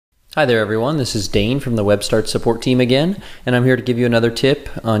Hi there everyone, this is Dane from the WebStarts support team again, and I'm here to give you another tip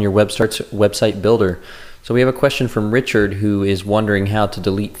on your WebStarts website builder. So we have a question from Richard who is wondering how to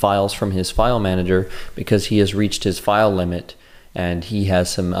delete files from his file manager because he has reached his file limit and he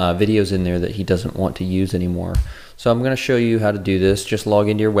has some videos in there that he doesn't want to use anymore. So I'm going to show you how to do this. Just log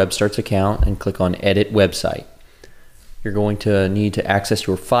into your WebStarts account and click on Edit Website. You're going to need to access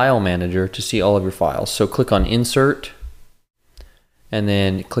your file manager to see all of your files. So click on Insert, and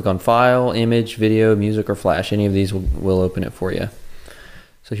then click on File, Image, Video, Music, or Flash. Any of these will open it for you.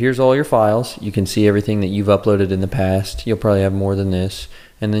 So here's all your files. You can see everything that you've uploaded in the past. You'll probably have more than this.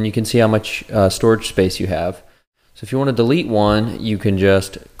 And then you can see how much storage space you have. So if you want to delete one, you can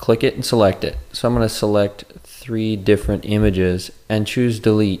just click it and select it. So I'm going to select 3 different images and choose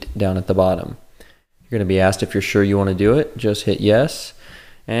Delete down at the bottom. You're going to be asked if you're sure you want to do it. Just hit yes,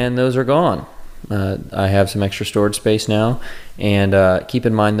 and those are gone. I have some extra storage space now, and keep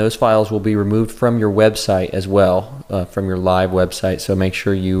in mind those files will be removed from your website as well, from your live website, so make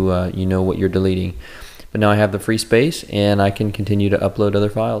sure you know what you're deleting. But now I have the free space and I can continue to upload other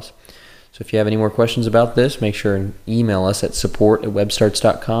files. So if you have any more questions about this, make sure and email us at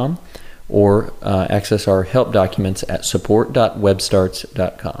support@webstarts.com or access our help documents at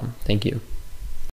support.webstarts.com. Thank you.